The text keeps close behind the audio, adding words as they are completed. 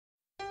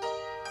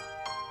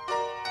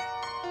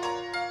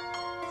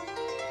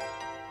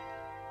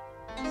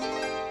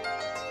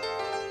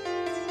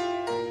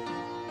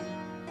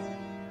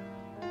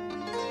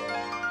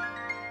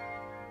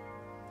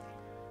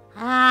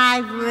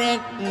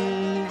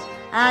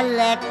a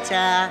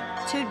letter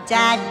to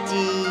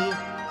Daddy.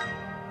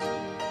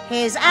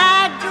 His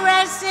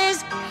address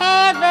is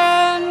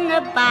heaven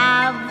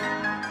above.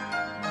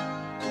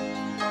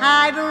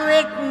 I've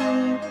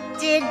written,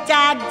 dear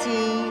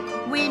Daddy,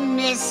 we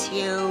miss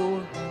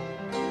you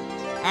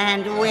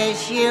and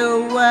wish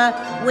you were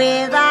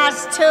with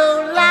us to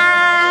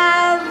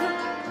love.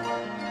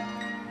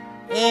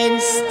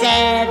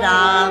 Instead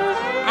of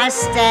a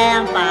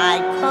stamp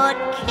I put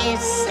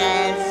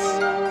kisses.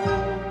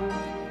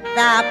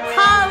 The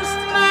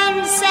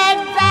postman said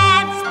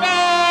that's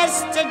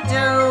best to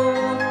do.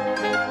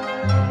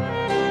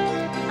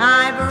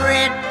 I've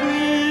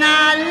written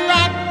a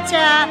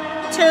letter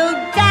to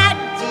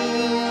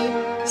Daddy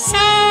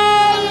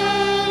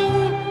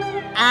saying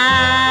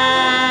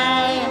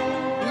I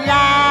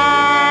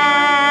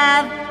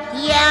love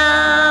you.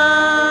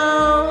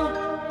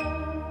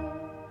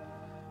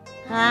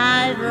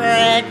 I've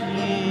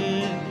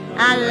written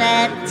a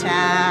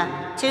letter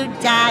to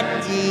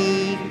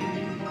Daddy.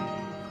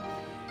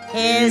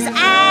 His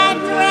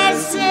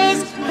address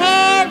is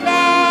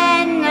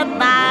heaven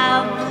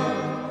above.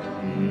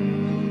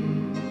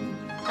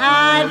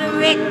 I've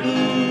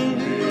written,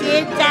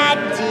 dear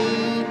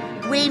Daddy,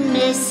 we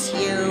miss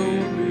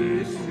you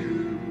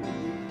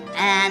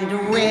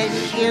and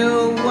wish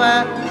you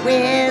were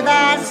with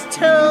us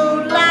to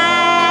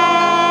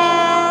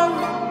love.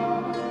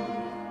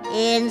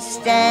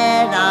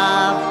 Instead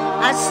of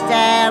a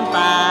stamp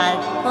I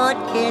put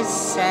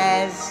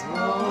kisses.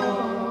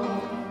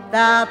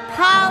 The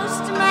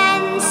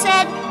postman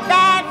said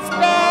that's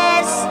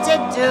best to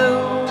do.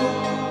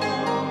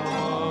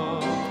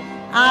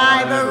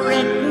 I've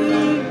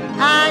written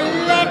a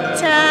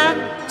letter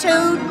to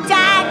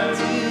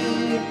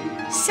Daddy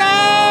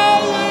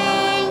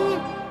saying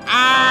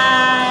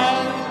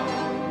I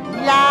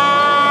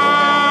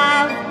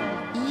love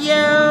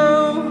you.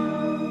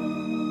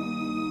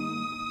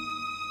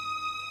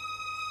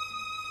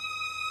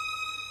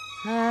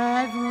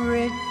 I've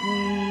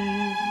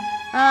written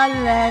a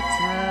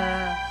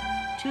letter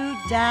to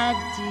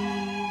Daddy.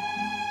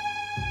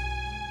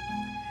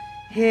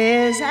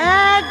 His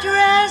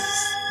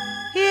address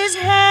is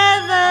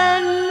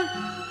heaven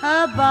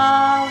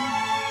above.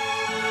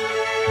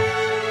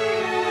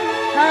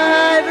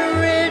 I've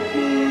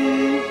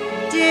written,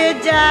 dear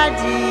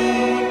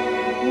Daddy,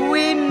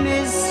 we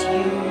miss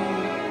you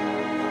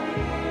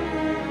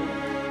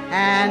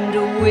and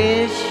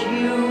wish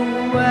you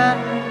were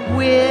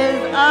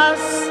with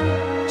us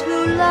to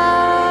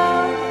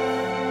love.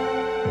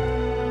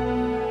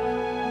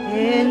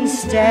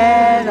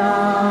 Instead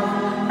of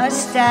a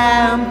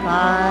stamp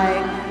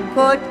I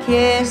put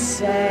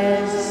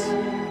kisses.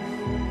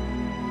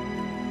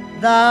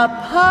 The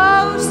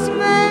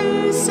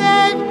postman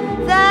said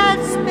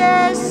that's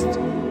best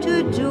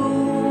to do.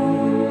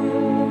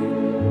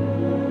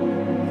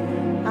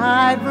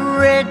 I've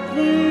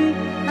written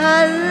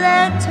a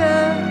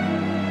letter